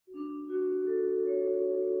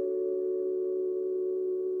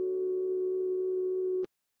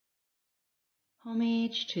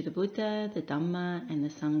Homage to the Buddha, the Dhamma, and the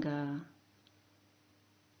Sangha.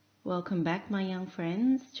 Welcome back, my young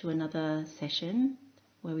friends, to another session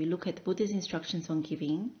where we look at the Buddha's instructions on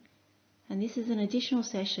giving. And this is an additional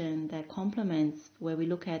session that complements where we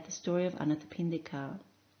look at the story of Anathapindika.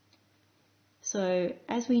 So,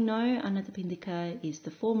 as we know, Anathapindika is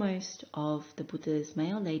the foremost of the Buddha's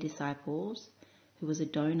male lay disciples, who was a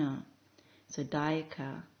donor, so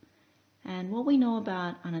Dayaka. And what we know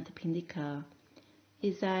about Anathapindika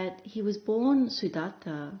is that he was born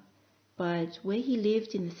Sudatta, but where he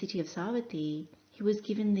lived in the city of Savatthi, he was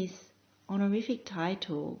given this honorific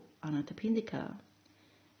title, Anathapindika.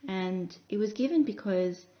 And it was given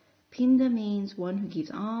because Pinda means one who gives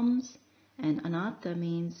alms, and Anatta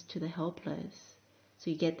means to the helpless. So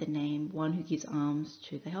you get the name, one who gives alms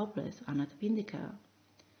to the helpless, Anathapindika.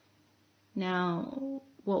 Now,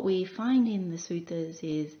 what we find in the suttas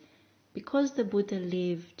is because the Buddha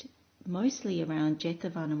lived mostly around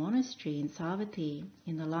Jetavana Monastery in Savatthi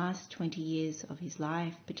in the last 20 years of his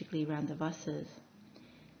life, particularly around the Vassas.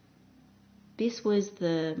 This was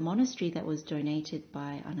the monastery that was donated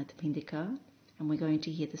by Anathapindika, and we're going to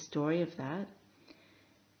hear the story of that.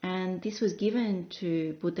 And this was given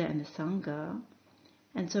to Buddha and the Sangha.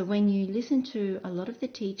 And so when you listen to a lot of the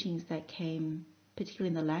teachings that came, particularly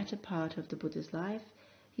in the latter part of the Buddha's life,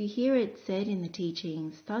 you hear it said in the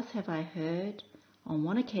teachings, "Thus have I heard, on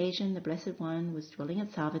one occasion the Blessed One was dwelling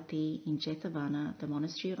at Savatthi in Jetavana, the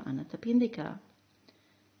monastery of Anathapindika."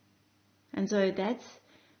 And so that's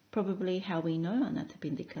probably how we know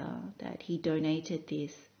Anathapindika, that he donated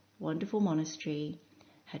this wonderful monastery,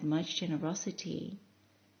 had much generosity.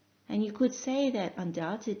 And you could say that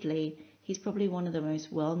undoubtedly he's probably one of the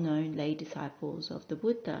most well-known lay disciples of the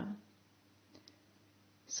Buddha.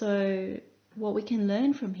 So what we can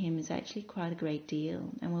learn from him is actually quite a great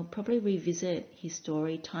deal, and we'll probably revisit his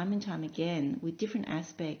story time and time again with different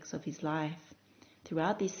aspects of his life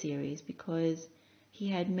throughout this series, because he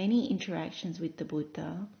had many interactions with the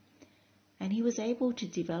Buddha and he was able to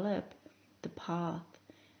develop the path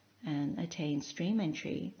and attain stream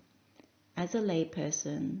entry as a lay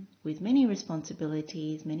person with many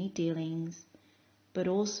responsibilities, many dealings, but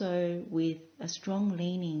also with a strong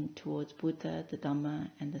leaning towards Buddha, the Dhamma,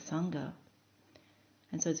 and the Sangha.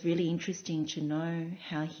 And so it's really interesting to know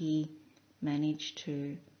how he managed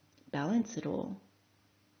to balance it all.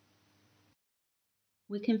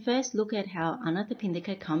 We can first look at how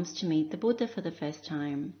Anathapindika comes to meet the Buddha for the first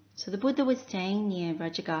time. So the Buddha was staying near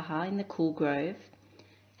Rajagaha in the cool grove,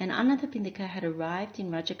 and Anathapindika had arrived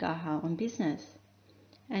in Rajagaha on business.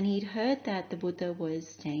 And he'd heard that the Buddha was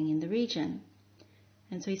staying in the region.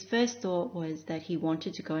 And so his first thought was that he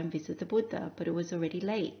wanted to go and visit the Buddha, but it was already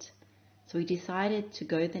late. So he decided to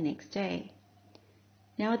go the next day.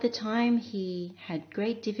 Now at the time he had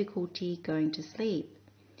great difficulty going to sleep.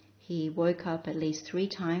 He woke up at least 3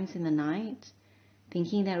 times in the night,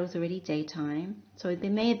 thinking that it was already daytime. So there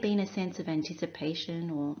may have been a sense of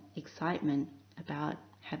anticipation or excitement about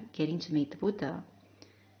getting to meet the Buddha.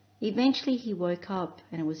 Eventually he woke up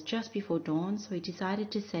and it was just before dawn, so he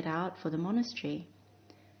decided to set out for the monastery.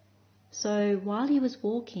 So while he was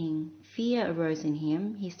walking, fear arose in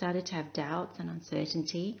him. He started to have doubts and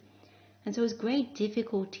uncertainty. And so it was great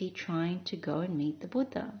difficulty trying to go and meet the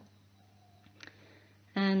Buddha.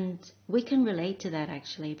 And we can relate to that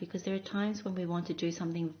actually, because there are times when we want to do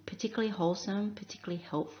something particularly wholesome, particularly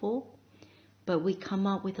helpful, but we come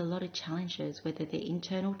up with a lot of challenges, whether they're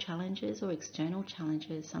internal challenges or external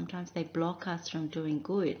challenges. Sometimes they block us from doing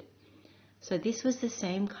good. So this was the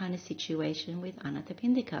same kind of situation with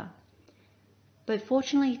Anathapindika. But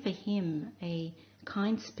fortunately for him, a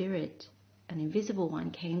kind spirit, an invisible one,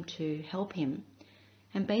 came to help him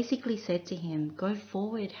and basically said to him, "Go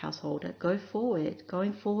forward, householder, go forward.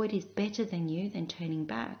 Going forward is better than turning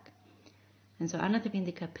back." And so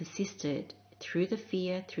Anathapindika persisted through the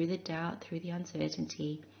fear, through the doubt, through the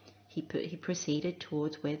uncertainty. He proceeded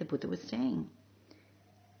towards where the Buddha was staying.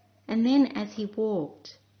 And then as he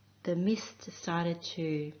walked, the mist started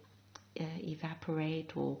to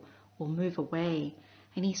evaporate or move away,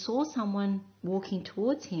 and he saw someone walking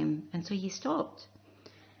towards him, and so he stopped.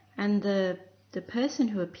 And the person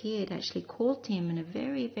who appeared actually called him in a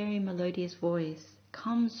very, very melodious voice,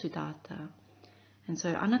 "Come, Sudatta." And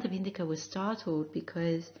so Anathapindika was startled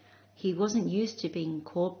because he wasn't used to being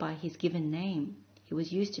called by his given name. He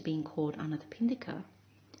was used to being called Anathapindika.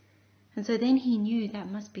 And so then he knew that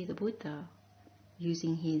must be the Buddha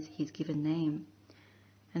using his given name.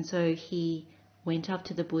 And so he went up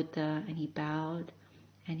to the Buddha and he bowed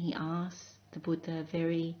and he asked the Buddha a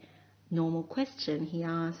very normal question. He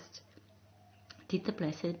asked, "Did the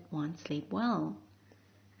Blessed One sleep well?"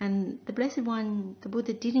 And the Blessed One, the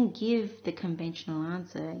Buddha, didn't give the conventional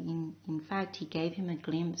answer. In fact, he gave him a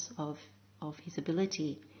glimpse of his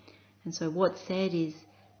ability. And so what's said is,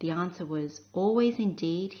 the answer was, always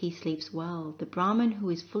indeed he sleeps well. The Brahmin who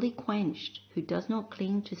is fully quenched, who does not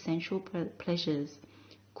cling to sensual pleasures,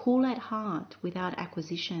 cool at heart, without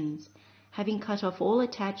acquisitions, having cut off all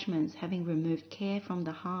attachments, having removed care from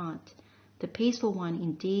the heart, the peaceful one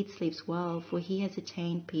indeed sleeps well, for he has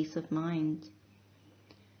attained peace of mind.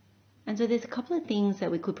 And so there's a couple of things that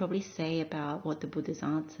we could probably say about what the Buddha's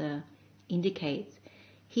answer indicates.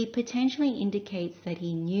 He potentially indicates that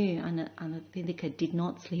he knew Anathapindika did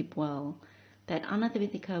not sleep well, that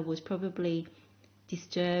Anathapindika was probably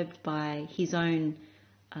disturbed by his own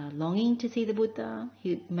longing to see the Buddha.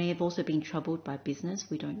 He may have also been troubled by business,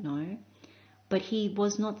 we don't know. But he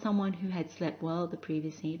was not someone who had slept well the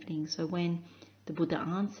previous evening. So when the Buddha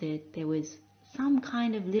answered, there was some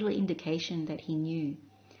kind of little indication that he knew.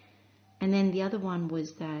 And then the other one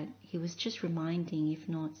was that he was just reminding, if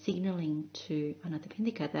not signaling to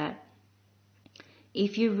Anathapindika, that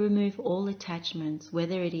if you remove all attachments,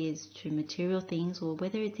 whether it is to material things or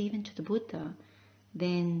whether it's even to the Buddha,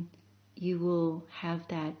 then you will have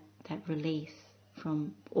that release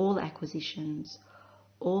from all acquisitions,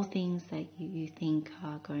 all things that you think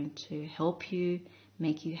are going to help you,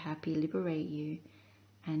 make you happy, liberate you.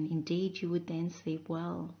 And indeed, you would then sleep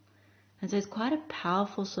well. And so it's quite a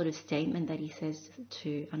powerful sort of statement that he says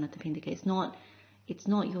to Anathapindika. It's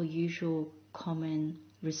not your usual common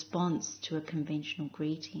response to a conventional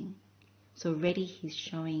greeting. So already he's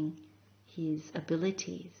showing his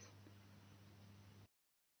abilities.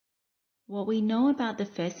 What we know about the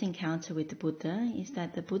first encounter with the Buddha is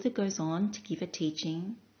that the Buddha goes on to give a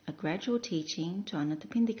teaching, a gradual teaching to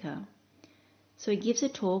Anathapindika. So he gives a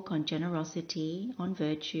talk on generosity, on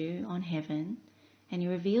virtue, on heaven, and he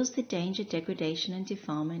reveals the danger, degradation and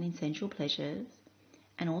defilement in sensual pleasures,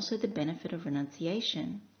 and also the benefit of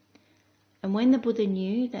renunciation. And when the Buddha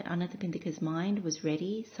knew that Anathapindika's mind was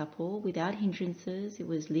ready, supple, without hindrances, it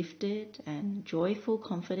was lifted and joyful,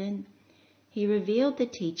 confident, he revealed the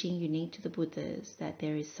teaching unique to the Buddhas, that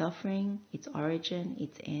there is suffering, its origin,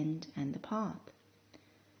 its end, and the path.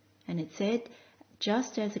 And it said,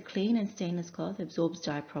 just as a clean and stainless cloth absorbs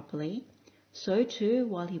dye properly, so too,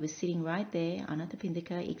 while he was sitting right there,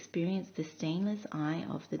 Anathapindika experienced the stainless eye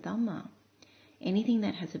of the Dhamma. Anything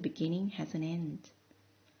that has a beginning has an end.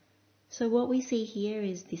 So what we see here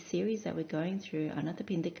is this series that we're going through.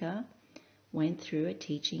 Anathapindika went through a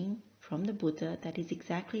teaching from the Buddha that is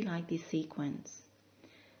exactly like this sequence.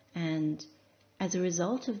 And as a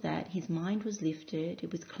result of that, his mind was lifted,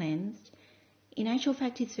 it was cleansed. In actual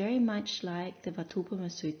fact, it's very much like the Vatupama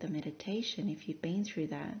Sutta meditation, if you've been through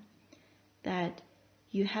that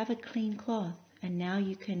you have a clean cloth and now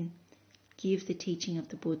you can give the teaching of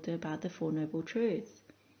the Buddha about the Four Noble Truths.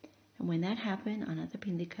 And when that happened,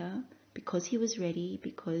 Anathapindika, because he was ready,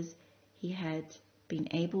 because he had been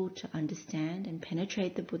able to understand and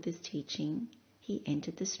penetrate the Buddha's teaching, he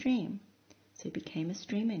entered the stream. So he became a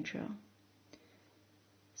stream enterer.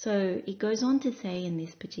 So it goes on to say in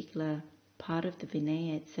this particular part of the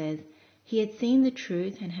Vinaya, it says, he had seen the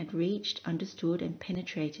truth and had reached, understood and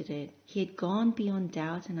penetrated it. He had gone beyond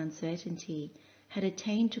doubt and uncertainty, had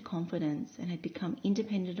attained to confidence and had become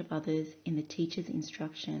independent of others in the teacher's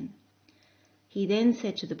instruction. He then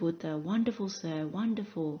said to the Buddha, wonderful sir,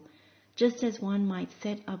 wonderful, just as one might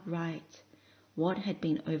set upright what had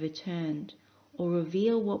been overturned, or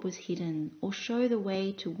reveal what was hidden, or show the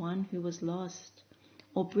way to one who was lost,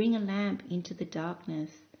 or bring a lamp into the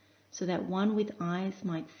darkness, so that one with eyes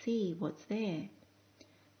might see what's there.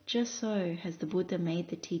 Just so has the Buddha made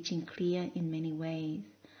the teaching clear in many ways.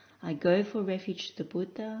 I go for refuge to the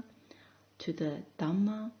Buddha, to the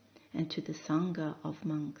Dhamma, and to the Sangha of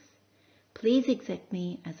monks. Please accept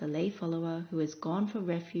me as a lay follower who has gone for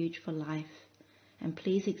refuge for life, and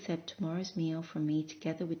please accept tomorrow's meal from me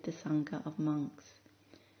together with the Sangha of monks.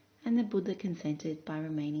 And the Buddha consented by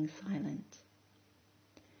remaining silent.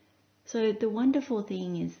 So the wonderful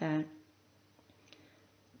thing is that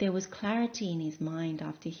there was clarity in his mind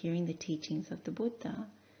after hearing the teachings of the Buddha,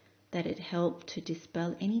 that it helped to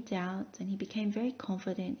dispel any doubts, and he became very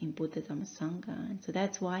confident in Buddha Dhamma Sangha. And so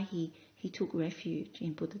that's why he took refuge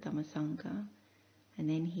in Buddha Dhamma Sangha, and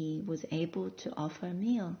then he was able to offer a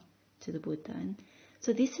meal to the Buddha. And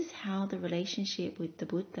so this is how the relationship with the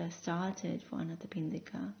Buddha started for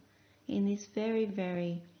Anathapindika, in this very,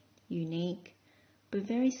 very unique but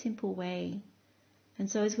very simple way. And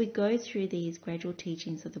so as we go through these gradual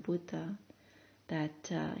teachings of the Buddha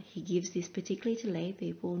that he gives this particularly to lay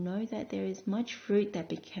people, know that there is much fruit that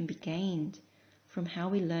can be gained from how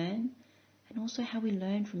we learn and also how we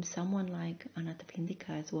learn from someone like Anathapindika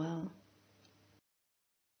as well.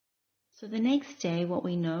 So the next day, what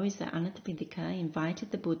we know is that Anathapindika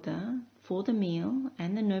invited the Buddha for the meal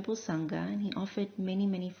and the noble Sangha, and he offered many,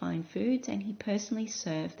 many fine foods, and he personally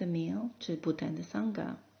served the meal to Buddha and the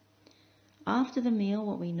Sangha. After the meal,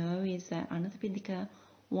 what we know is that Anathapindika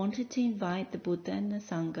wanted to invite the Buddha and the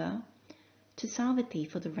Sangha to Savatthi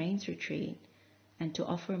for the rains retreat and to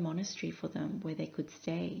offer a monastery for them where they could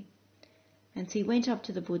stay. And so he went up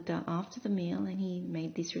to the Buddha after the meal and he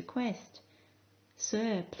made this request: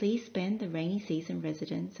 "Sir, please spend the rainy season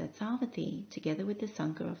residence at Savatthi together with the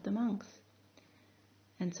Sangha of the monks."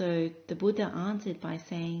 And so the Buddha answered by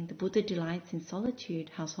saying, "The Buddha delights in solitude,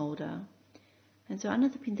 householder." And so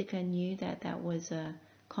Anathapindika knew that that was a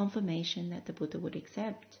confirmation that the Buddha would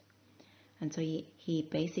accept. And so he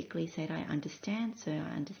basically said, "I understand, sir,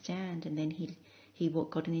 I understand." And then he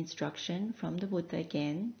got an instruction from the Buddha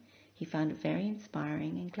again. He found it very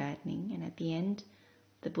inspiring and gladdening. And at the end,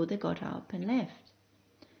 the Buddha got up and left.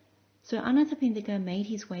 So Anathapindika made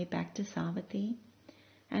his way back to Savatthi.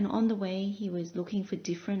 And on the way, he was looking for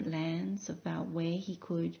different lands about where he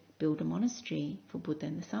could build a monastery for Buddha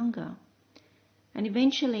and the Sangha. And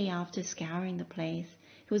eventually, after scouring the place,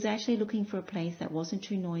 he was actually looking for a place that wasn't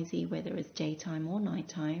too noisy, whether it's daytime or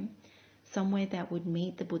nighttime, somewhere that would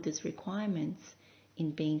meet the Buddha's requirements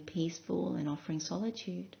in being peaceful and offering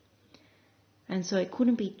solitude. And so it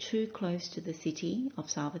couldn't be too close to the city of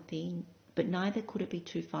Savatthi, but neither could it be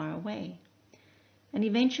too far away. And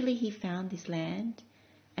eventually he found this land,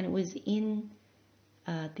 and it was in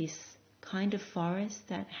this kind of forest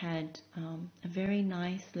that had a very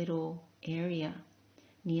nice little area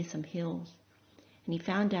near some hills. And he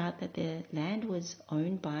found out that the land was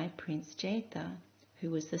owned by Prince Jetha,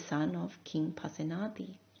 who was the son of King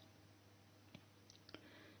Pasenadi.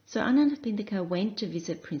 So Anathapindika went to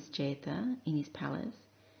visit Prince Jetha in his palace,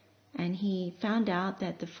 and he found out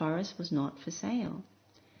that the forest was not for sale.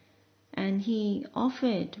 And he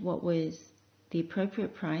offered what was the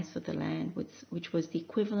appropriate price for the land, which was the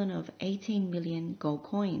equivalent of 18 million gold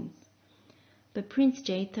coins. But Prince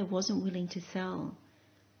Jetha wasn't willing to sell.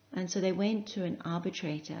 And so they went to an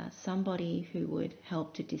arbitrator, somebody who would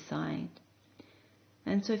help to decide.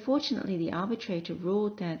 And so fortunately the arbitrator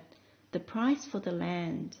ruled that the price for the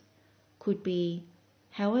land could be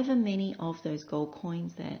however many of those gold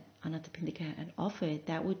coins that Anathapindika had offered,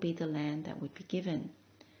 that would be the land that would be given.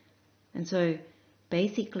 And so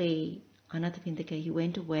basically Anathapindika, he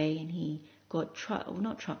went away and he got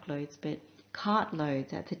not truckloads, but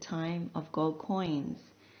cartloads at the time of gold coins.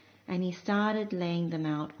 And he started laying them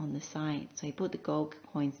out on the site. So he put the gold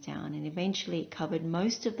coins down, and eventually it covered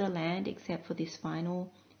most of the land except for this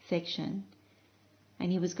final section.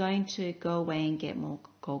 And he was going to go away and get more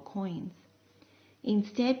gold coins.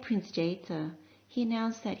 Instead, Prince Jetha, he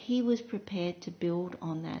announced that he was prepared to build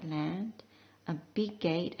on that land a big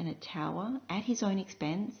gate and a tower at his own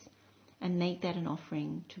expense and make that an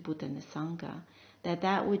offering to Buddha and the Sangha,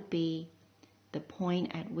 that would be the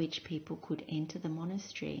point at which people could enter the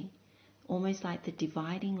monastery, almost like the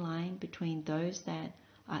dividing line between those that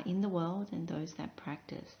are in the world and those that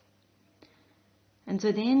practice. And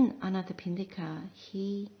so then Anathapindika,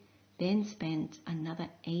 he then spent another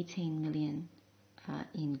 18 million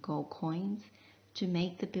in gold coins to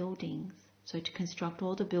make the buildings, so to construct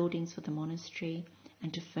all the buildings for the monastery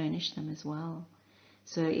and to furnish them as well.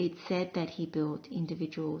 So it's said that he built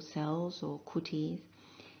individual cells or kutis.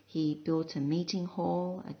 He built a meeting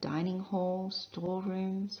hall, a dining hall,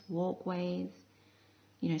 storerooms, walkways.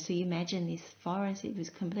 So you imagine this forest, it was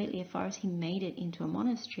completely a forest. He made it into a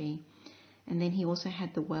monastery. And then he also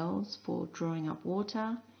had the wells for drawing up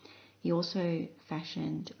water. He also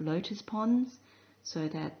fashioned lotus ponds so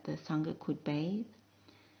that the Sangha could bathe.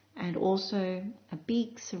 And also a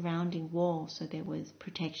big surrounding wall so there was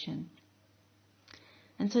protection.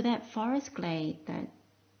 And so that forest glade that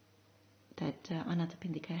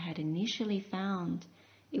Anathapindika had initially found,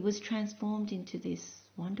 it was transformed into this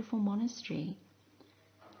wonderful monastery.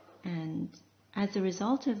 And as a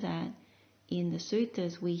result of that, in the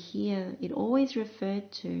suttas we hear it always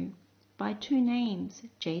referred to by two names,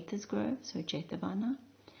 Jetha's Grove, so Jethavana,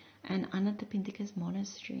 and Anathapindika's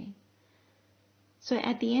monastery. So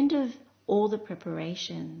at the end of all the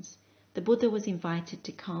preparations, the Buddha was invited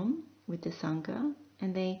to come with the Sangha,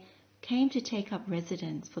 and they came to take up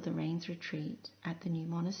residence for the rains retreat at the new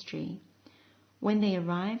monastery. When they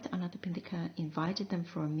arrived, Anathapindika invited them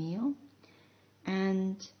for a meal,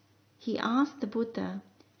 and he asked the Buddha,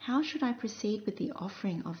 "How should I proceed with the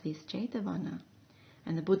offering of this Jethavana?"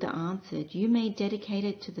 And the Buddha answered, "You may dedicate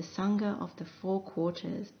it to the Sangha of the four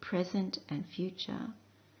quarters, present and future."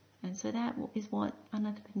 And so that is what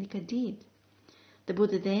Anathapindika did. The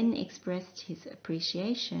Buddha then expressed his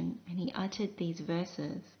appreciation and he uttered these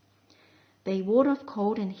verses. They ward off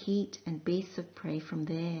cold and heat and beasts of prey from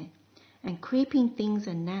there, and creeping things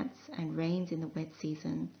and gnats and rains in the wet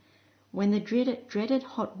season. When the dreaded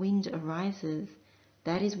hot wind arises,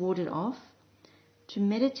 that is warded off. To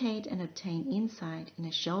meditate and obtain insight in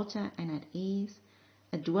a shelter and at ease,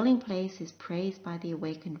 a dwelling place is praised by the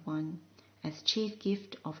awakened one as chief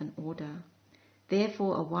gift of an order.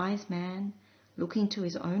 Therefore a wise man, looking to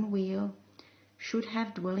his own weal, should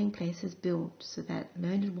have dwelling places built so that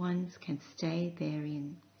learned ones can stay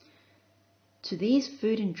therein. To these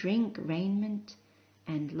food and drink, raiment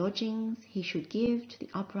and lodgings he should give to the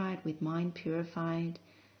upright with mind purified.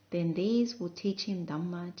 Then these will teach him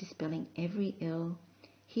Dhamma, dispelling every ill.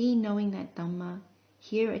 He, knowing that Dhamma,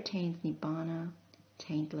 here attains Nibbana,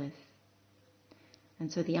 taintless.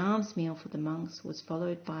 And so the alms meal for the monks was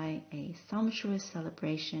followed by a sumptuous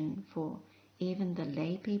celebration for even the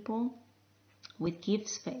lay people, with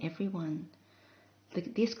gifts for everyone.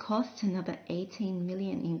 This cost another 18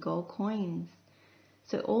 million in gold coins.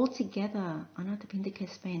 So altogether, Anathapindika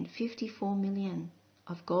spent 54 million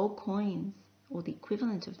of gold coins, or the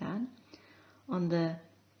equivalent of that, on the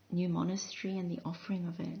new monastery and the offering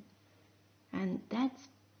of it. And that's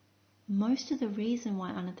most of the reason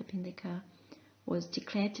why Anathapindika was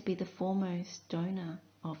declared to be the foremost donor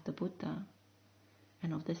of the Buddha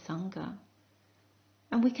and of the Sangha.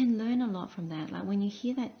 And we can learn a lot from that. Like when you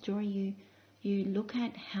hear that story, you look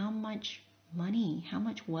at how much money, how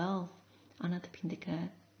much wealth Anathapindika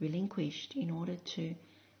relinquished in order to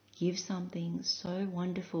give something so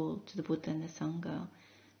wonderful to the Buddha and the Sangha,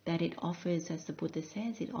 that it offers, as the Buddha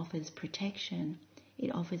says, it offers protection,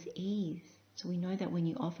 it offers ease. So we know that when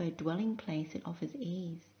you offer a dwelling place, it offers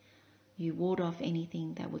ease. You ward off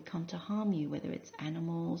anything that would come to harm you, whether it's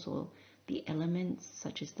animals or the elements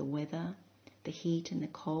such as the weather, the heat and the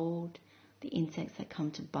cold, the insects that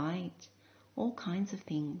come to bite, all kinds of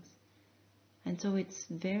things. And so it's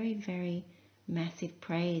very, very massive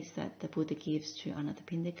praise that the Buddha gives to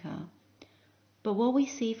Anathapindika. But what we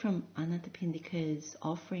see from Anathapindika's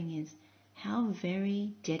offering is how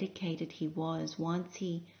very dedicated he was once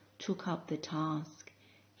he took up the task.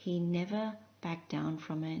 He never backed down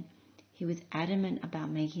from it. He was adamant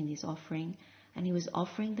about making this offering, and he was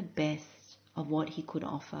offering the best of what he could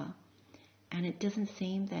offer. And it doesn't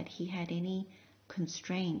seem that he had any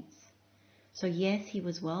constraints. So yes, he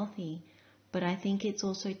was wealthy, but I think it's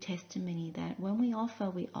also testimony that when we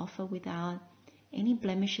offer without any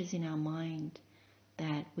blemishes in our mind,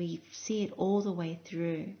 that we see it all the way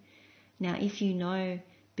through. Now, if you know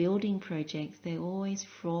building projects, they're always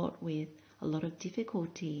fraught with a lot of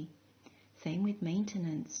difficulty. Same with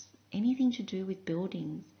maintenance. Anything to do with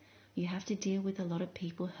buildings, you have to deal with a lot of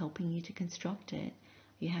people helping you to construct it.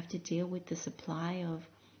 You have to deal with the supply of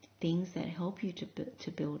things that help you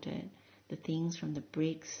to build it. The things from the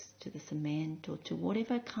bricks to the cement or to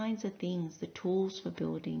whatever kinds of things, the tools for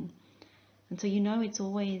building. And so you know it's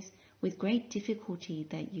always with great difficulty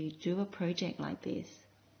that you do a project like this.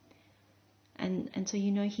 And so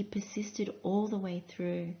you know he persisted all the way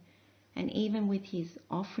through. And even with his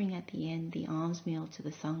offering at the end, the alms meal to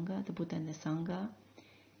the Sangha, the Buddha and the Sangha,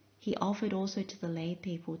 he offered also to the lay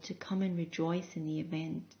people to come and rejoice in the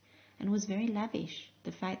event, and was very lavish.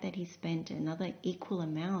 The fact that he spent another equal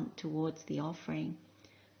amount towards the offering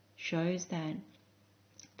shows that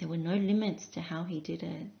there were no limits to how he did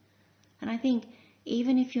it. And I think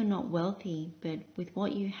even if you're not wealthy, but with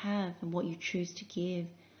what you have and what you choose to give,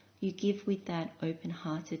 you give with that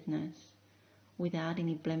open-heartedness, without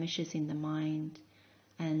any blemishes in the mind.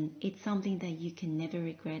 And it's something that you can never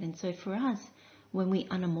regret. And so for us, when we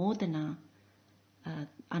anumodana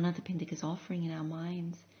Anathapindika's offering in our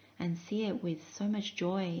minds and see it with so much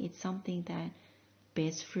joy, it's something that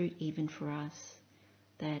bears fruit even for us,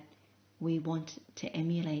 that we want to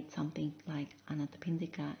emulate something like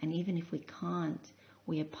Anathapindika. And even if we can't,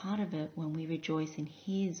 we are part of it when we rejoice in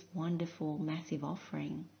his wonderful, massive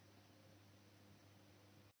offering.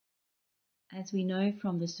 As we know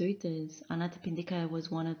from the suttas, Anathapindika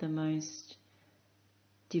was one of the most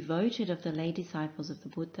devoted of the lay disciples of the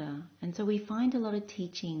Buddha. And so we find a lot of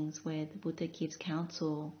teachings where the Buddha gives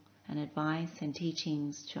counsel and advice and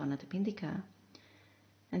teachings to Anathapindika.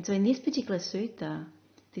 And so in this particular sutta,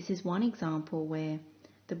 this is one example where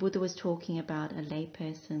the Buddha was talking about a lay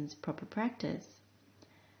person's proper practice.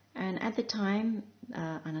 And at the time,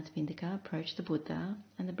 Anathapindika approached the Buddha,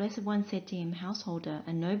 and the Blessed One said to him, "Householder,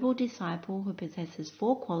 a noble disciple who possesses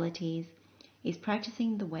 4 qualities is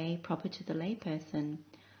practicing the way proper to the lay person,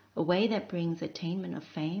 a way that brings attainment of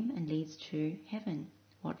fame and leads to heaven."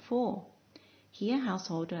 What for? Here,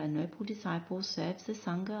 householder, a noble disciple, serves the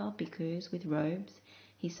Sangha of bhikkhus with robes.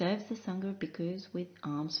 He serves the Sangha of bhikkhus with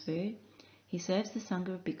alms food. He serves the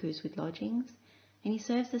Sangha of bhikkhus with lodgings. And he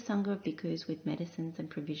serves the Sangha of bhikkhus with medicines and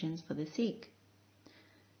provisions for the sick.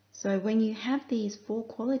 So when you have these four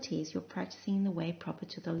qualities, you're practicing the way proper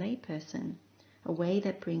to the layperson, a way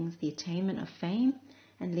that brings the attainment of fame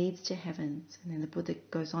and leads to heavens. And then the Buddha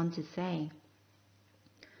goes on to say,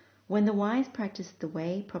 when the wise practice the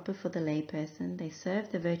way proper for the layperson, they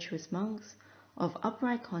serve the virtuous monks of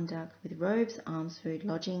upright conduct with robes, alms food,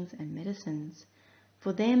 lodgings, and medicines.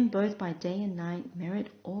 For them, both by day and night, merit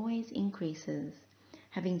always increases.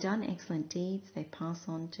 Having done excellent deeds, they pass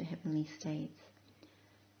on to heavenly states.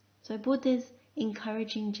 So Buddha's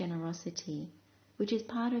encouraging generosity, which is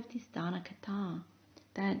part of this dana kata,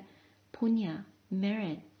 that punya,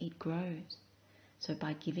 merit, it grows. So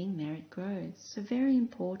by giving, merit grows. So very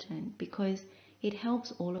important, because it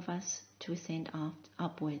helps all of us to ascend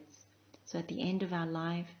upwards. So at the end of our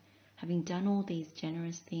life, having done all these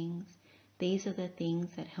generous things, these are the things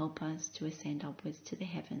that help us to ascend upwards to the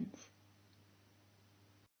heavens.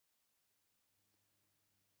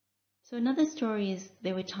 So another story is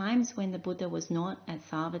there were times when the Buddha was not at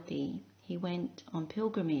Savatthi. He went on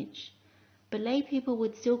pilgrimage, but lay people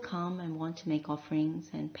would still come and want to make offerings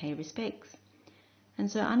and pay respects. And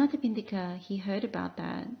so Anathapindika, he heard about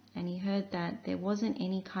that, and he heard that there wasn't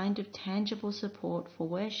any kind of tangible support for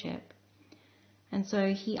worship. And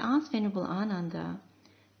so he asked Venerable Ananda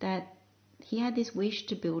that he had this wish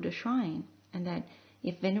to build a shrine, and that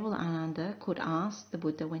if Venerable Ananda could ask the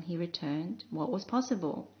Buddha when he returned what was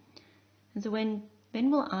possible. And so when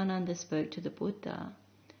Venerable Ananda spoke to the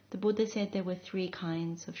Buddha said there were three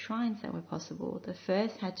kinds of shrines that were possible. The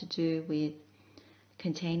first had to do with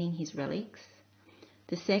containing his relics.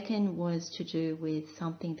 The second was to do with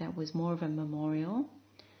something that was more of a memorial.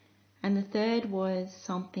 And the third was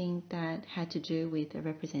something that had to do with a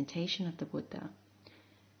representation of the Buddha.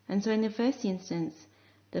 And so in the first instance,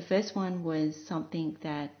 the first one was something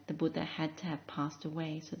that the Buddha had to have passed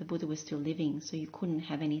away. So the Buddha was still living, so you couldn't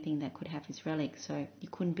have anything that could have his relics. So you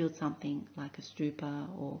couldn't build something like a stupa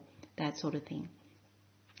or that sort of thing.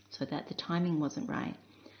 So that the timing wasn't right.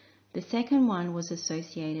 The second one was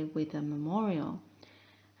associated with a memorial.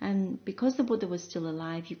 And because the Buddha was still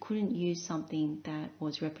alive, you couldn't use something that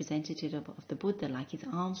was representative of the Buddha, like his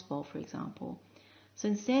alms bowl, for example. So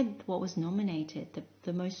instead, what was nominated,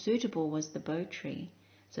 the most suitable was the Bodhi tree.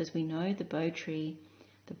 So as we know, the Bodhi tree,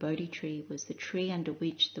 the Bodhi tree was the tree under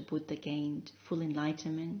which the Buddha gained full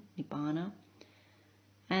enlightenment, Nibbana.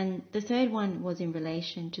 And the third one was in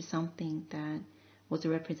relation to something that was a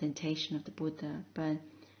representation of the Buddha. But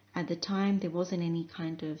at the time, there wasn't any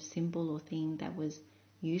kind of symbol or thing that was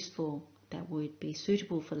useful, that would be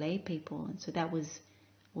suitable for lay people, and so that was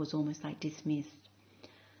almost like dismissed.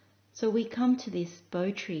 So we come to this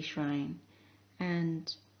Bodhi tree shrine,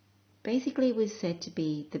 and basically it was said to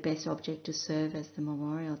be the best object to serve as the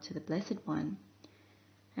memorial to the Blessed One.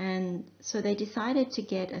 And so they decided to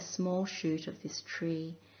get a small shoot of this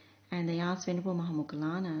tree, and they asked Venerable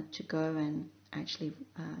Mahamoggallana to go and actually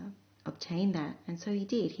obtain that. And so he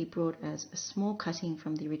did. He brought a small cutting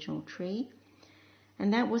from the original tree,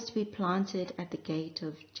 and that was to be planted at the gate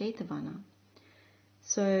of Jetavana.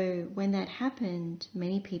 So when that happened,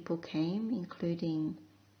 many people came, including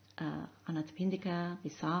Anathapindika,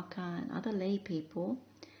 Visakha, and other lay people.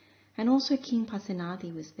 And also King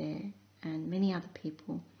Pasenadi was there, and many other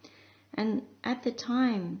people. And at the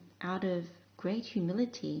time, out of great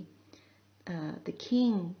humility, the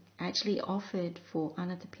king actually offered for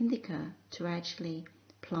Anathapindika to actually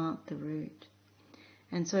plant the root.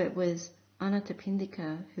 And so it was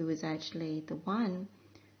Anathapindika who was actually the one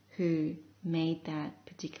who made that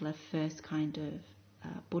particular first kind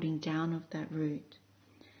of putting down of that root.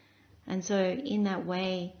 And so in that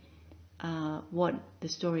way, what the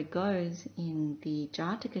story goes in the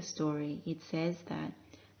Jataka story, it says that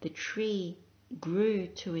the tree grew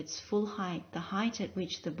to its full height, the height at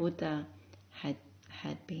which the Buddha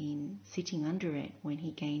had been sitting under it when he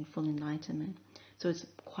gained full enlightenment. So it's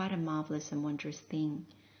quite a marvelous and wondrous thing.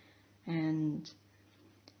 And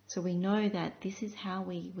so we know that this is how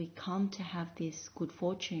we come to have this good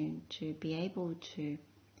fortune to be able to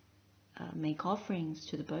make offerings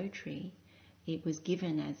to the Bodhi tree. It was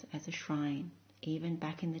given as a shrine, even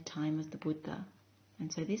back in the time of the Buddha.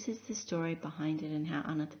 And so this is the story behind it and how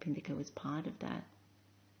Anathapindika was part of that.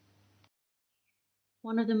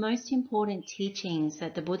 One of the most important teachings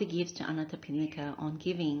that the Buddha gives to Anathapindika on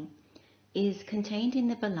giving is contained in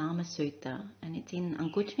the Balama Sutta, and it's in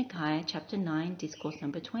Anguttara Nikaya, chapter 9, discourse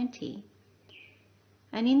number 20.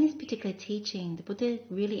 And in this particular teaching, the Buddha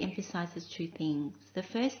really emphasizes two things. The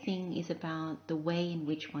first thing is about the way in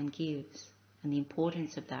which one gives and the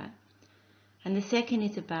importance of that. And the second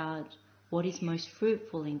is about what is most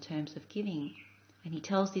fruitful in terms of giving. And he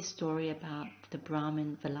tells this story about the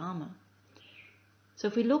Brahmin Valama. So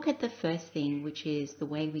if we look at the first thing, which is the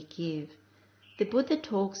way we give, the Buddha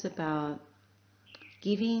talks about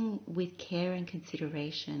giving with care and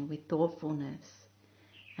consideration, with thoughtfulness.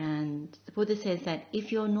 And the Buddha says that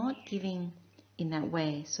if you're not giving in that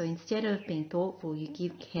way, so instead of being thoughtful, you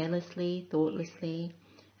give carelessly, thoughtlessly,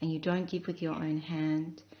 and you don't give with your own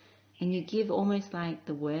hand, and you give almost like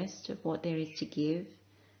the worst of what there is to give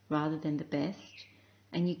rather than the best,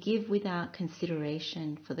 and you give without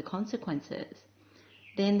consideration for the consequences,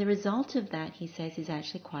 then the result of that, he says, is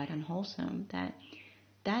actually quite unwholesome.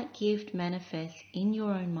 That gift manifests in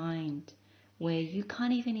your own mind where you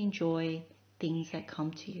can't even enjoy things that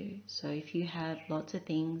come to you. So if you have lots of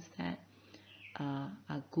things that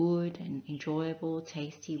are good and enjoyable,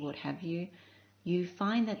 tasty, what have you, you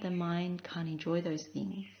find that the mind can't enjoy those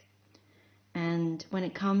things. And when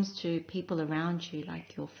it comes to people around you,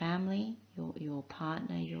 like your family, your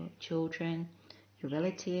partner, your children, your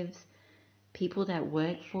relatives, people that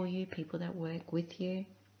work for you, people that work with you,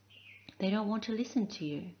 they don't want to listen to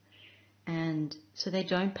you. And so they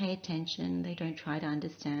don't pay attention, they don't try to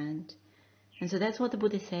understand. And so that's what the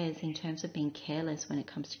Buddha says in terms of being careless when it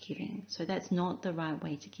comes to giving. So that's not the right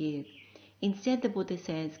way to give. Instead, the Buddha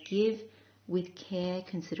says, give with care,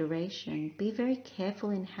 consideration. Be very careful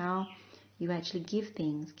in how you actually give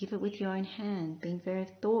things. Give it with your own hand, being very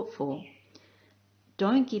thoughtful.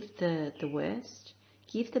 Don't give the worst.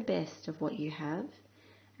 Give the best of what you have,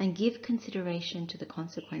 and give consideration to the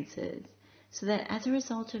consequences, so that as a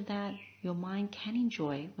result of that, your mind can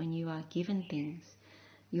enjoy when you are given things.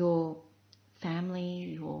 Your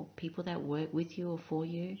family, your people that work with you or for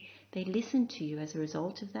you, they listen to you as a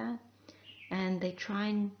result of that, and they try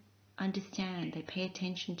and understand, they pay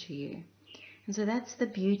attention to you. And so that's the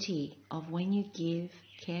beauty of when you give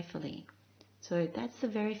carefully. So that's the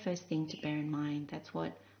very first thing to bear in mind. That's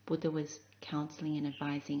what Buddha was counseling and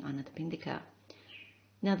advising Anathapindika.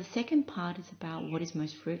 Now the second part is about what is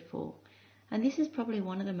most fruitful. And this is probably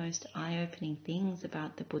one of the most eye-opening things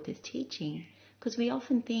about the Buddha's teaching, because we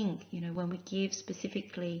often think, when we give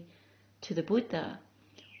specifically to the Buddha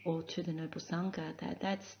or to the Noble Sangha,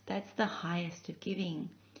 that's the highest of giving.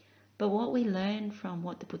 But what we learn from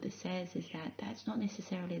what the Buddha says is that that's not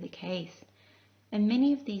necessarily the case. And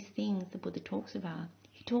many of these things the Buddha talks about,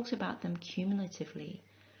 he talks about them cumulatively.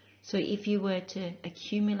 So if you were to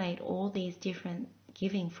accumulate all these different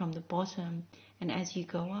giving from the bottom, and as you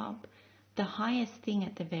go up, the highest thing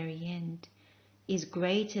at the very end is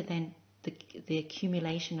greater than the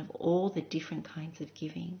accumulation of all the different kinds of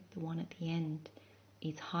giving. The one at the end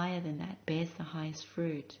is higher than that, bears the highest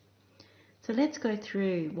fruit. So let's go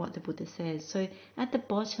through what the Buddha says. So at the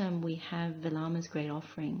bottom we have Valama's great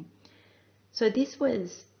offering. So this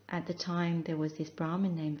was, at the time, there was this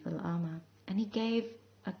Brahmin named Valama, and he gave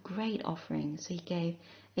a great offering. So he gave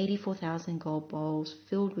 84,000 gold bowls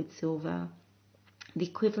filled with silver, the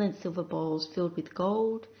equivalent silver bowls filled with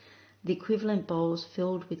gold, the equivalent bowls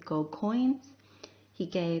filled with gold coins. He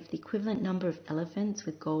gave the equivalent number of elephants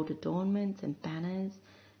with gold adornments and banners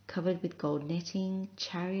covered with gold netting,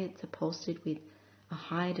 chariots upholstered with a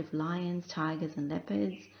hide of lions, tigers and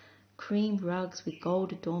leopards, cream rugs with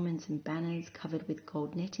gold adornments and banners covered with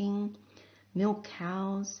gold netting, milk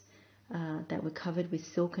cows that were covered with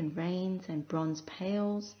silken reins and bronze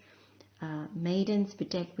pails, maidens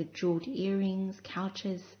bedecked with jeweled earrings,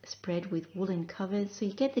 couches spread with woolen covers. So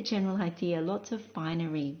you get the general idea, lots of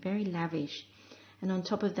finery, very lavish. And on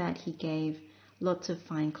top of that, he gave lots of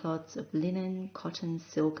fine cloths of linen, cotton,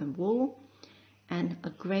 silk and wool, and a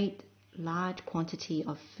great large quantity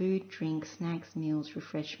of food, drink, snacks, meals,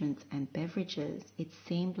 refreshments and beverages. It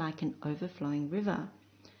seemed like an overflowing river.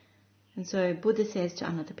 And so Buddha says to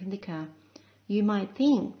Anathapindika, you might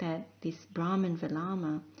think that this Brahmin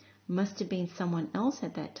Valama must have been someone else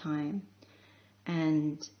at that time.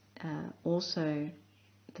 And also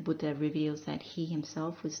the Buddha reveals that he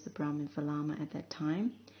himself was the Brahmin Valama at that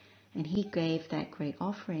time, and he gave that great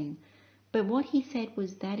offering. But what he said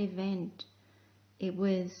was that event, it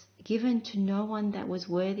was given to no one that was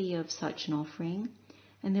worthy of such an offering,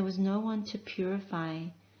 and there was no one to purify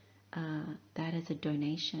that as a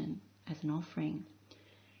donation, as an offering.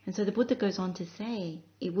 And so the Buddha goes on to say,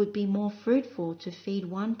 it would be more fruitful to feed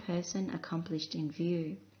one person accomplished in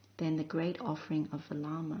view than the great offering of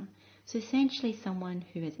Valama. So essentially someone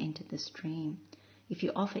who has entered the stream. If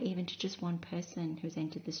you offer even to just one person who's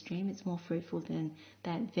entered the stream, it's more fruitful than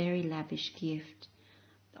that very lavish gift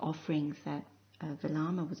offerings that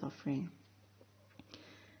Vilama was offering.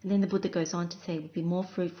 And then the Buddha goes on to say it would be more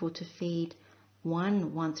fruitful to feed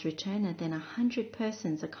one once returner than 100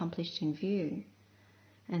 persons accomplished in view.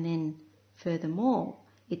 And then furthermore,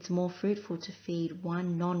 it's more fruitful to feed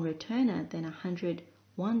one non-returner than 100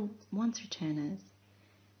 once returners.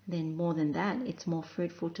 Then more than that, it's more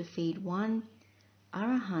fruitful to feed one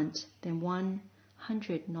arahant than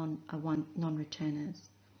 100 non-returners.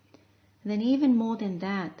 And then even more than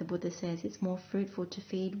that, the Buddha says it's more fruitful to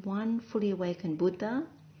feed one fully awakened Buddha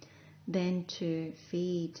than to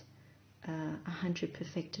feed 100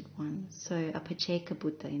 perfected ones. So a Pacceka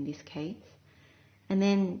Buddha in this case. And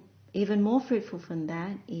then even more fruitful from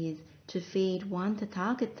that is to feed one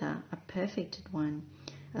Tathagata, a perfected one,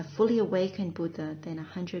 a fully awakened Buddha than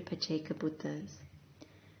 100 Pacceka Buddhas.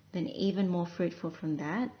 Then even more fruitful from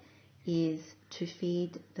that is to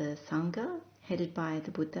feed the Sangha headed by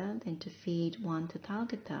the Buddha than to feed one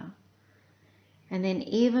Tathagata. And then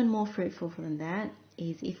even more fruitful from that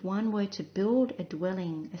is if one were to build a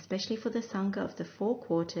dwelling, especially for the Sangha of the 4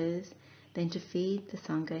 quarters, than to feed the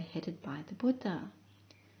Sangha headed by the Buddha.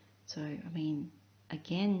 So,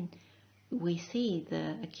 again, we see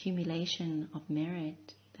the accumulation of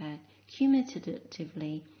merit that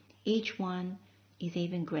cumulatively each one is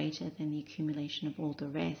even greater than the accumulation of all the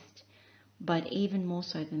rest. But even more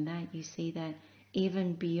so than that, you see that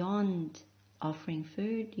even beyond offering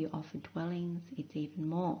food, you offer dwellings, it's even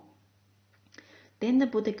more. Then the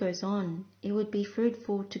Buddha goes on, it would be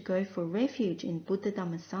fruitful to go for refuge in Buddha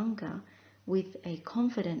Dhamma Sangha with a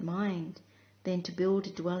confident mind than to build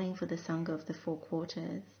a dwelling for the Sangha of the 4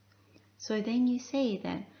 quarters. So then you see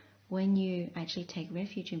that when you actually take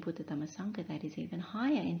refuge in Buddha Dhamma Sangha, that is even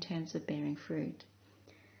higher in terms of bearing fruit.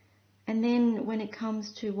 And then when it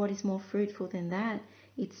comes to what is more fruitful than that,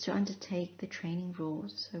 it's to undertake the training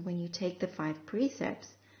rules. So when you take the 5 precepts,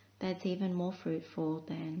 that's even more fruitful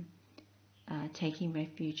than taking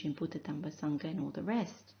refuge in Buddha Dhamma Sangha and all the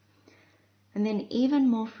rest. And then even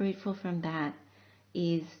more fruitful from that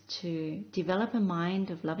is to develop a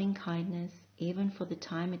mind of loving kindness, even for the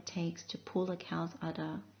time it takes to pull a cow's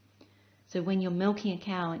udder. So when you're milking a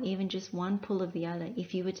cow, even just one pull of the udder,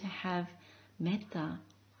 if you were to have metta,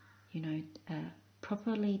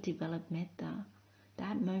 properly developed metta,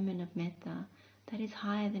 that moment of metta, that is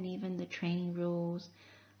higher than even the training rules,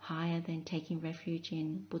 higher than taking refuge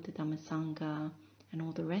in Buddha Dhamma Sangha and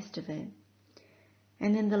all the rest of it.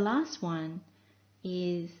 And then the last one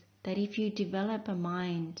is that if you develop a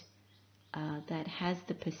mind that has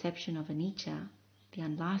the perception of anicca, the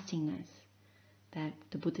unlastingness, that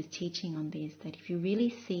the Buddha's teaching on this, that if you really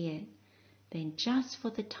see it, then just for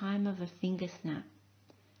the time of a finger snap,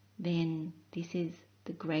 then this is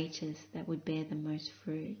the greatest that would bear the most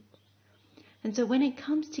fruit. And so when it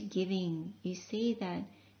comes to giving, you see that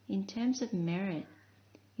in terms of merit,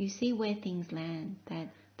 you see where things land, that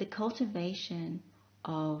the cultivation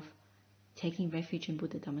of taking refuge in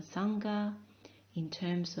Buddha Dhamma Sangha, in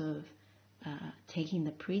terms of taking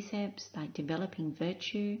the precepts, like developing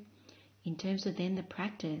virtue, in terms of then the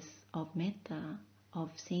practice of metta, of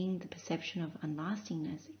seeing the perception of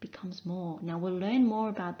unlastingness, it becomes more. Now we'll learn more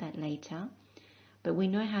about that later, but we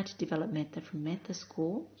know how to develop metta from metta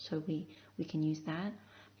school, so we can use that.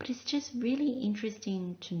 But it's just really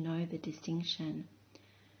interesting to know the distinction.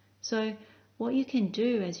 So what you can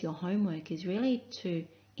do as your homework is really to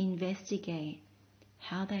investigate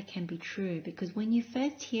how that can be true, because when you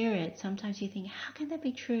first hear it, sometimes you think, how can that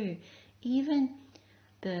be true? Even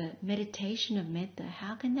the meditation of metta,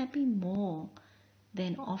 how can that be more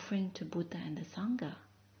than offering to Buddha and the Sangha?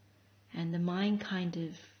 And the mind kind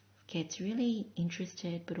of gets really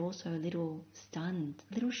interested, but also a little stunned,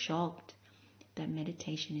 a little shocked that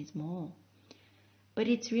meditation is more. But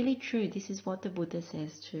it's really true. This is what the Buddha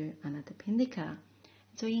says to Anathapindika.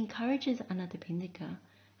 So he encourages Anathapindika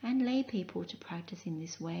and lay people to practice in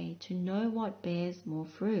this way, to know what bears more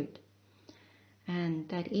fruit. And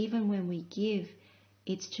that even when we give,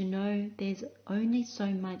 it's to know there's only so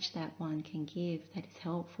much that one can give that is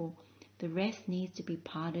helpful. The rest needs to be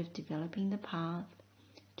part of developing the path,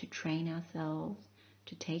 to train ourselves,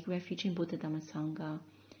 to take refuge in Buddha Dhamma Sangha,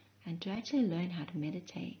 and to actually learn how to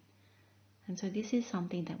meditate. And so this is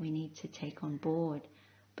something that we need to take on board.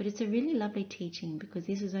 But it's a really lovely teaching because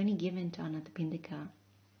this was only given to Anathapindika.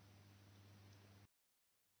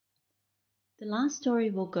 The last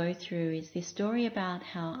story we'll go through is this story about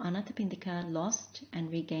how Anathapindika lost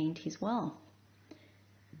and regained his wealth.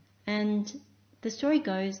 And the story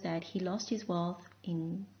goes that he lost his wealth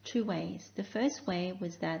in 2 ways. The first way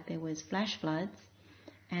was that there was flash floods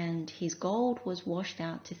and his gold was washed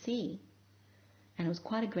out to sea. And it was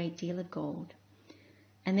quite a great deal of gold.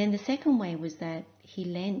 And then the second way was that he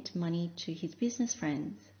lent money to his business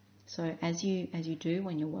friends. So as you do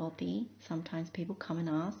when you're wealthy, sometimes people come and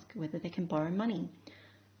ask whether they can borrow money.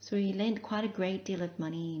 So he lent quite a great deal of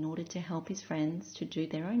money in order to help his friends to do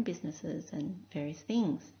their own businesses and various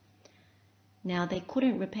things. Now they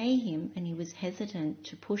couldn't repay him and he was hesitant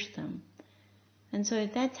to push them. And so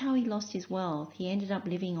that's how he lost his wealth. He ended up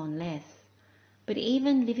living on less. But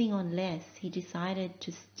even living on less, he decided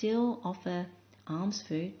to still offer alms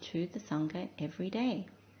food to the Sangha every day.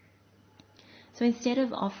 So instead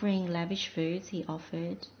of offering lavish foods, he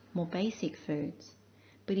offered more basic foods.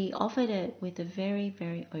 But he offered it with a very,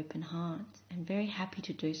 very open heart and very happy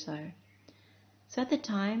to do so. So at the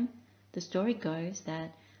time, the story goes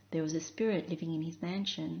that there was a spirit living in his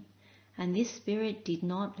mansion, and this spirit did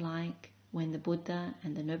not like when the Buddha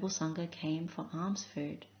and the noble Sangha came for alms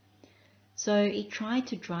food. So it tried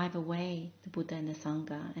to drive away the Buddha and the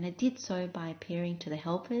Sangha, and it did so by appearing to the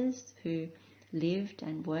helpers who lived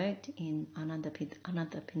and worked in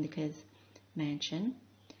Anathapindika's mansion,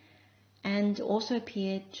 and also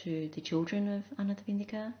appeared to the children of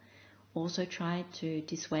Anathapindika, also tried to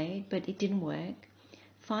dissuade, but it didn't work.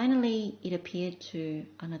 Finally, it appeared to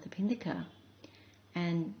Anathapindika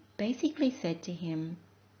and basically said to him,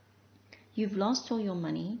 "You've lost all your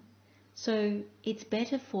money, so it's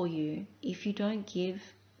better for you if you don't give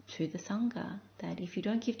to the Sangha, that if you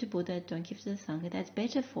don't give to Buddha, don't give to the Sangha, that's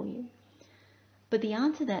better for you." But the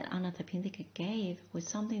answer that Anathapindika gave was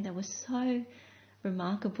something that was so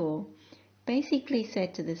remarkable. Basically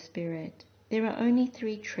said to the spirit, there are only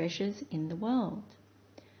 3 treasures in the world.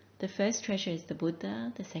 The first treasure is the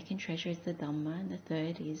Buddha, the second treasure is the Dhamma, and the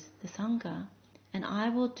third is the Sangha. And I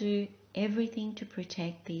will do everything to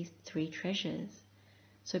protect these 3 treasures.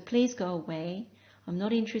 So please go away. I'm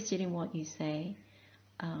not interested in what you say.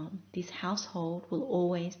 This household will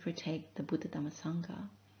always protect the Buddha, Dhamma, Sangha.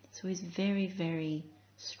 So he's very, very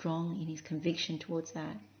strong in his conviction towards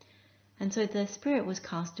that. And so the spirit was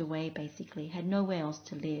cast away, basically, had nowhere else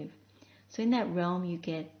to live. So in that realm you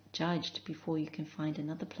get judged before you can find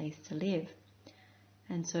another place to live.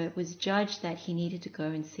 And so it was judged that he needed to go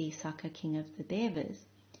and see Sakka, king of the Devas.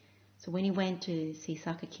 So when he went to see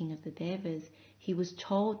Sakka, king of the Devas, he was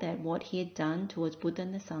told that what he had done towards Buddha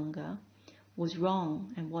and the Sangha was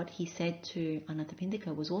wrong, and what he said to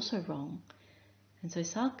Anathapindika was also wrong. And so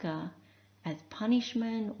Sakka, as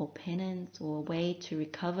punishment or penance or a way to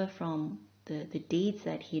recover from the deeds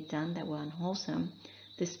that he had done that were unwholesome,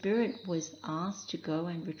 the spirit was asked to go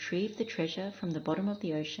and retrieve the treasure from the bottom of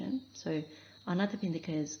the ocean. So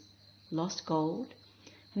Anathapindika's lost gold.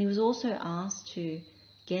 And he was also asked to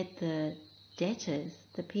get the debtors,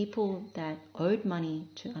 the people that owed money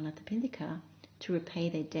to Anathapindika, to repay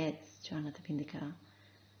their debts to Anathapindika.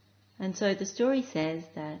 And so the story says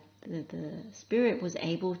that the spirit was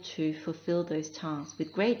able to fulfill those tasks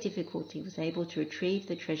with great difficulty, was able to retrieve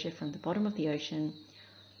the treasure from the bottom of the ocean,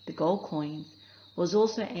 the gold coins, was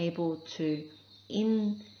also able to,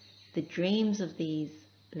 in the dreams of these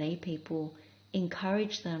lay people,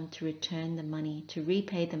 encourage them to return the money, to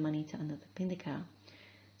repay the money to Anathapindika.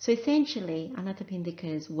 So essentially,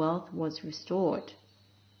 Anathapindika's wealth was restored.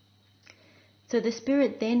 So the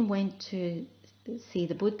spirit then went to see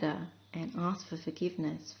the Buddha and asked for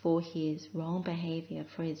forgiveness for his wrong behavior,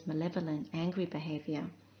 for his malevolent, angry behavior.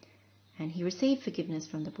 And he received forgiveness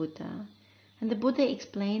from the Buddha. And the Buddha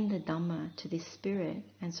explained the Dhamma to this spirit,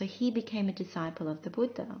 and so he became a disciple of the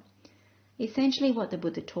Buddha. Essentially what the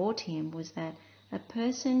Buddha taught him was that a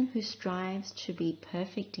person who strives to be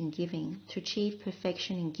perfect in giving, to achieve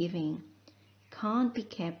perfection in giving, can't be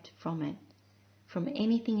kept from it, from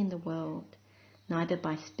anything in the world, neither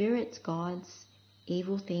by spirits, gods,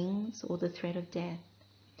 evil things, or the threat of death.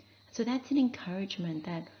 So that's an encouragement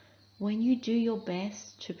that when you do your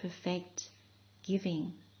best to perfect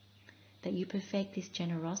giving, that you perfect this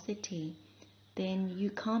generosity, then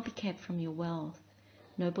you can't be kept from your wealth.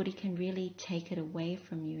 Nobody can really take it away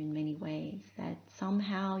from you in many ways, that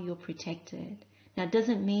somehow you're protected. Now it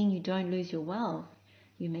doesn't mean you don't lose your wealth.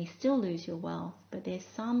 You may still lose your wealth, but there's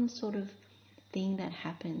some sort of thing that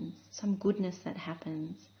happens, some goodness that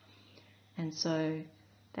happens. And so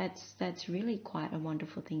that's really quite a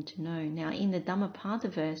wonderful thing to know. Now in the Dhammapada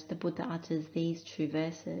verse, the Buddha utters these 2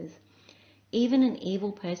 verses. Even an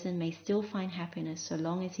evil person may still find happiness so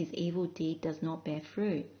long as his evil deed does not bear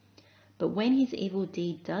fruit. But when his evil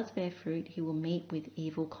deed does bear fruit, he will meet with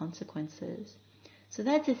evil consequences. So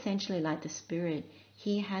that's essentially like the spirit.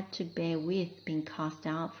 He had to bear with being cast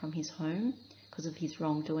out from his home because of his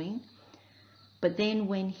wrongdoing. But then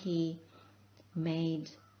when he made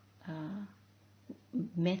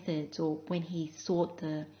methods, or when he sought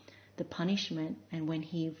the the punishment, and when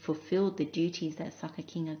he fulfilled the duties that Saka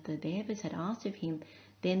king of the Devas had asked of him,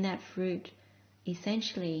 then that fruit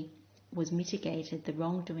essentially was mitigated, the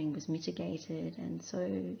wrongdoing was mitigated, and so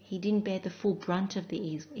he didn't bear the full brunt of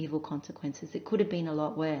the evil consequences. It could have been a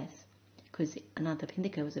lot worse, because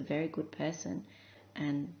Anathapindika was a very good person,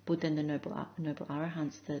 and Buddha and the noble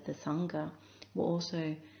arahants, the Sangha, were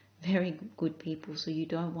also very good people, so you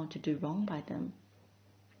don't want to do wrong by them.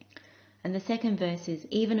 And the second verse is,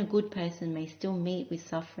 even a good person may still meet with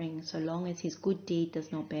suffering so long as his good deed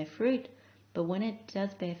does not bear fruit, but when it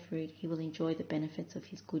does bear fruit, he will enjoy the benefits of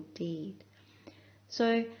his good deed.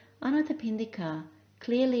 So Anathapindika,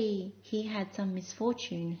 clearly he had some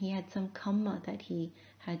misfortune, he had some karma that he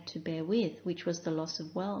had to bear with, which was the loss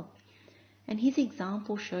of wealth. And his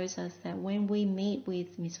example shows us that when we meet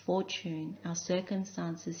with misfortune, our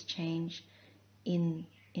circumstances change in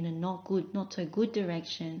a not so good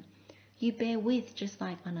direction, you bear with, just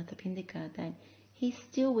like Anathapindika, that he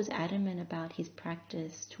still was adamant about his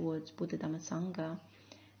practice towards Buddha Dhamma Sangha,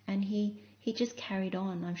 and he just carried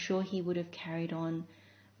on. I'm sure he would have carried on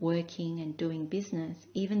working and doing business,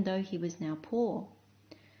 even though he was now poor.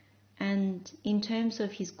 And in terms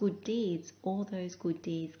of his good deeds, all those good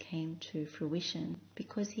deeds came to fruition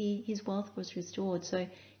because his wealth was restored. So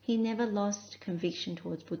he never lost conviction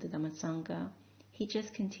towards Buddha Dhamma Sangha. He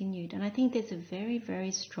just continued. And I think there's a very,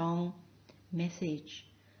 very strong message,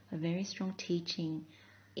 a very strong teaching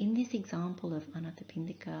in this example of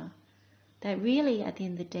Anathapindika, that really at the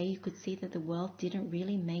end of the day you could see that the wealth didn't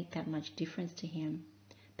really make that much difference to him.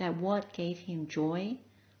 That what gave him joy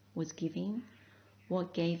was giving.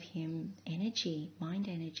 What gave him energy, mind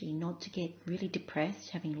energy, not to get really depressed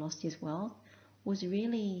having lost his wealth, was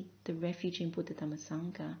really the refuge in Buddha Dhamma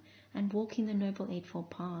Sangha and walking the Noble Eightfold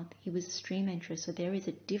Path. He was a stream enterer, so there is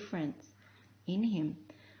a difference in him.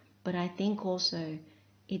 But I think also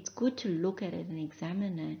it's good to look at it and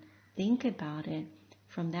examine it, think about it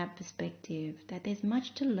from that perspective, that there's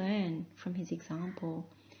much to learn from his example.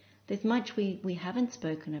 There's much we haven't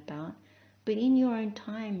spoken about, but in your own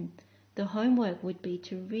time, the homework would be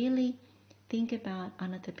to really think about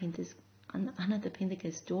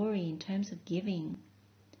Anathapindika's story in terms of giving,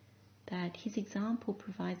 that his example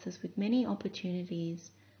provides us with many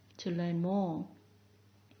opportunities to learn more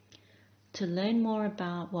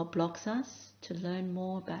about what blocks us, to learn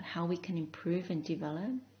more about how we can improve and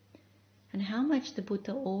develop, and how much the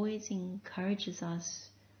Buddha always encourages us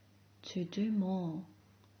to do more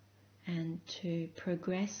and to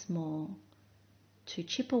progress more, to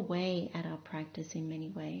chip away at our practice in many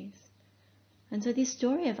ways. And so this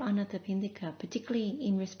story of Anathapindika, particularly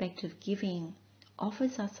in respect of giving,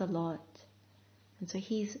 offers us a lot. And so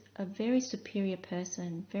he's a very superior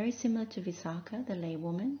person, very similar to Visakha, the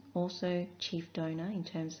laywoman, also chief donor in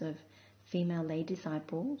terms of female lay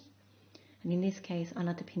disciples. And in this case,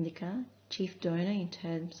 Anathapindika, chief donor in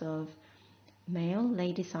terms of male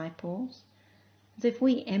lay disciples. So if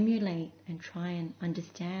we emulate and try and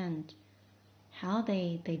understand how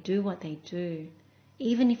they do what they do,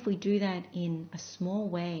 even if we do that in a small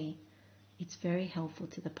way, it's very helpful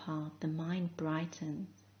to the path. The mind brightens.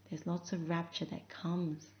 There's lots of rapture that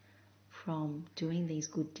comes from doing these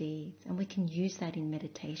good deeds, and we can use that in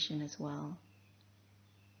meditation as well.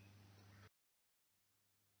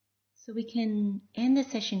 So we can end the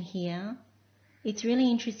session here. It's really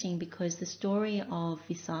interesting because the story of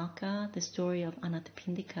Visakha, the story of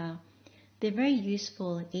Anathapindika, they're very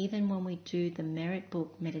useful even when we do the merit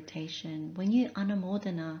book meditation. When you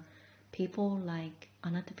anumodana people like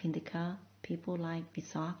Anathapindika, people like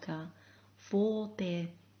Visakha, for the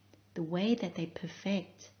way that they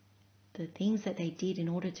perfect the things that they did in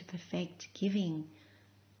order to perfect giving,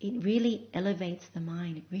 it really elevates the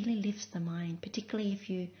mind, it really lifts the mind, particularly if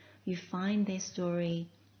you find their story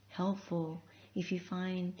helpful, if you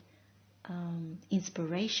find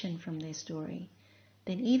inspiration from their story,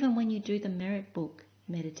 then even when you do the merit book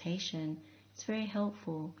meditation, it's very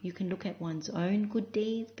helpful. You can look at one's own good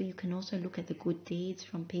deeds, but you can also look at the good deeds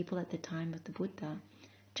from people at the time of the Buddha,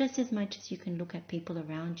 just as much as you can look at people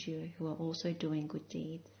around you who are also doing good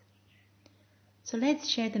deeds. So let's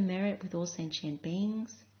share the merit with all sentient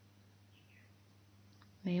beings.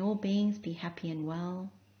 May all beings be happy and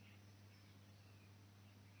well.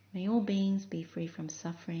 May all beings be free from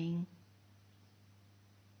suffering.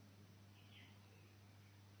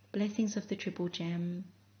 Blessings of the Triple Gem.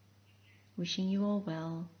 Wishing you all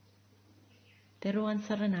well. Teruan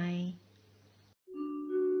Saranai.